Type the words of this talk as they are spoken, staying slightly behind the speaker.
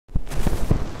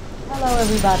Hello,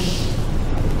 everybody.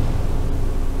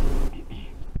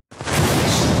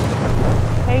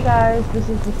 Hey guys, this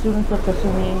is the students of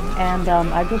Kasumi, and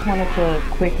I just wanted to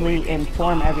quickly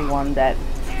inform everyone that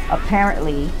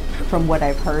apparently, from what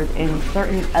I've heard, in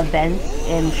certain events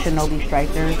in Shinobi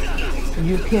Strikers,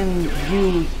 you can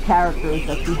use characters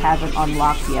that you haven't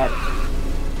unlocked yet.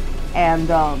 And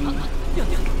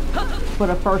for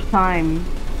the first time,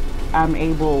 I'm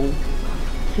able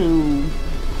to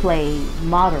play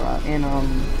Madara in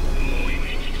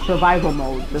survival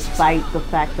mode, despite the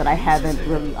fact that I haven't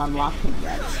really unlocked him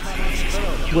yet.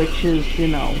 Which is, you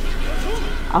know,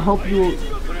 I hope you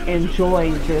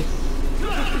enjoy this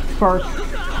first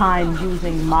time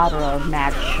using Madara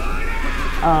match.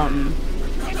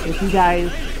 If you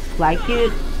guys like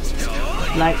it,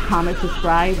 like, comment,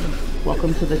 subscribe.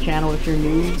 Welcome to the channel if you're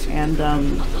new. And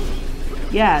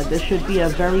yeah, this should be a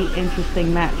very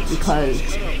interesting match because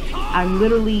I'm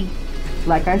literally,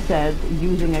 like I said,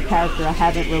 using a character I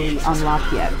haven't really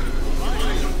unlocked yet.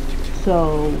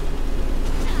 So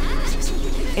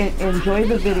enjoy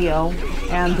the video,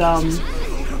 and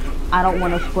I don't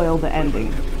want to spoil the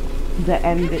ending. The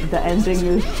ending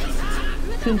is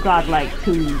too godlike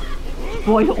to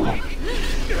spoil,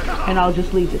 and I'll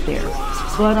just leave it there.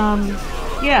 But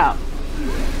yeah,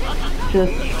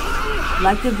 just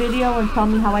like the video and tell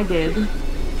me how I did.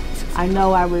 I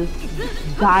know I was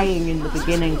dying in the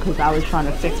beginning because I was trying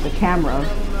to fix the camera,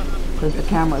 because the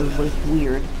camera was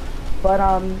weird. But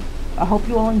I hope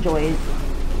you all enjoy it,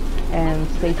 and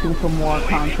stay tuned for more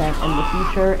content in the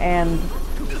future. And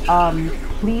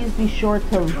please be sure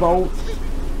to vote,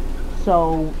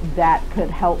 so that could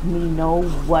help me know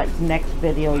what next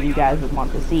video you guys would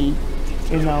want to see.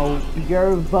 You know,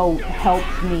 your vote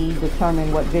helps me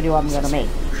determine what video I'm gonna make.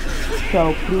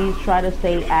 So please try to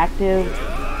stay active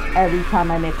every time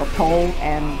I make a poll,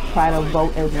 and try to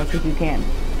vote as much as you can.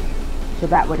 So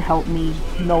that would help me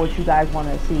know what you guys want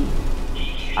to see.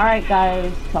 Alright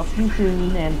guys, talk to you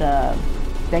soon, and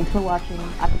thanks for watching.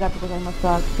 Arigatou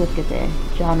gozaimashita. Quisukete.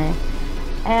 Jane.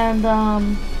 And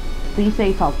be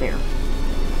safe out there.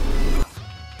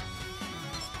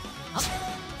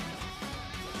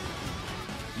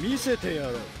 見せてやろ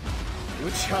う。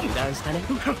打ち判断したね。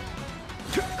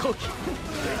後期。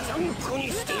残酷に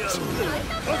してやる。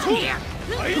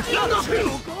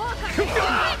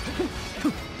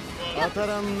当た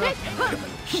らんな。こっ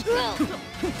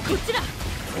ちだ。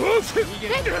逃げ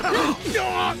る。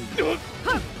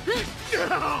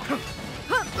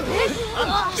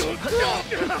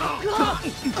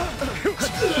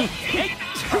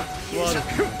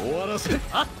終わらせ。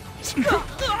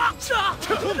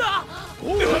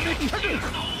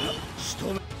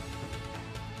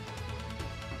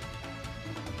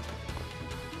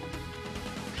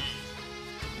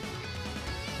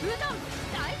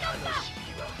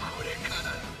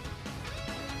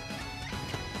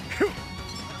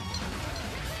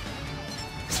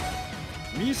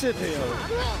見せてやろう。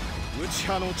内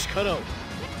派の力を。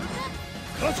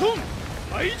カソン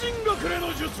愛人隠れ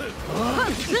の術。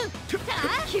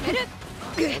決める。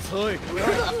遅い。ワ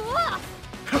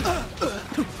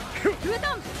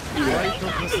イト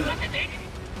パス。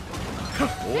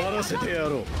終わらせてやろ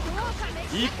う。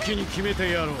一気に決めて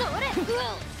やろう。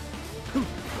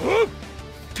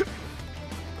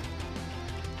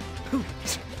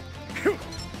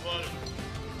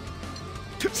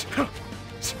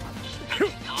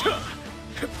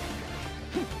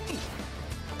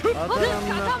当たらん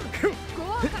な。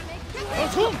カ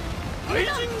ソン愛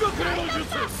人隠れの術。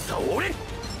それ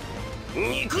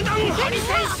肉弾ハリセ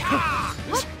ンシャー。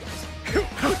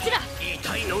こっちだ。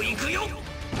痛いの行くよ。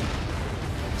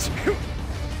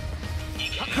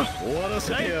終わらせ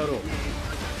てやろう。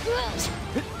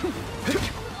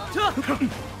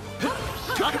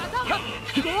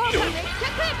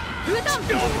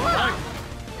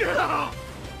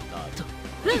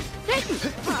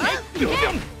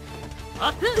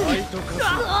ライトカス。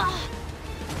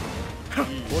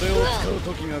これを使う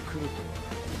時が来ると。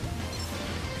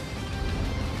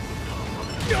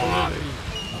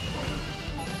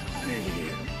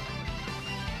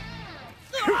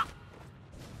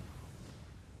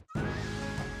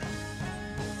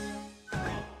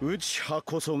内派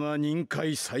こそが任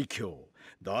界最強。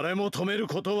誰も止める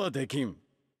ことはできん。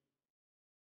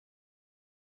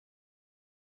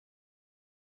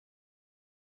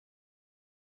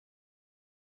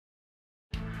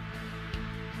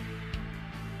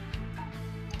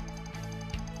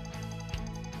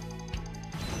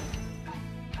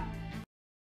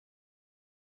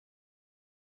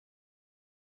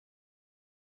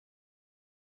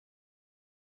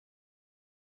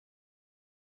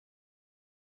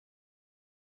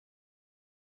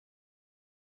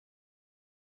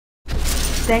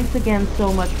Thanks again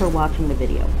so much for watching the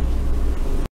video.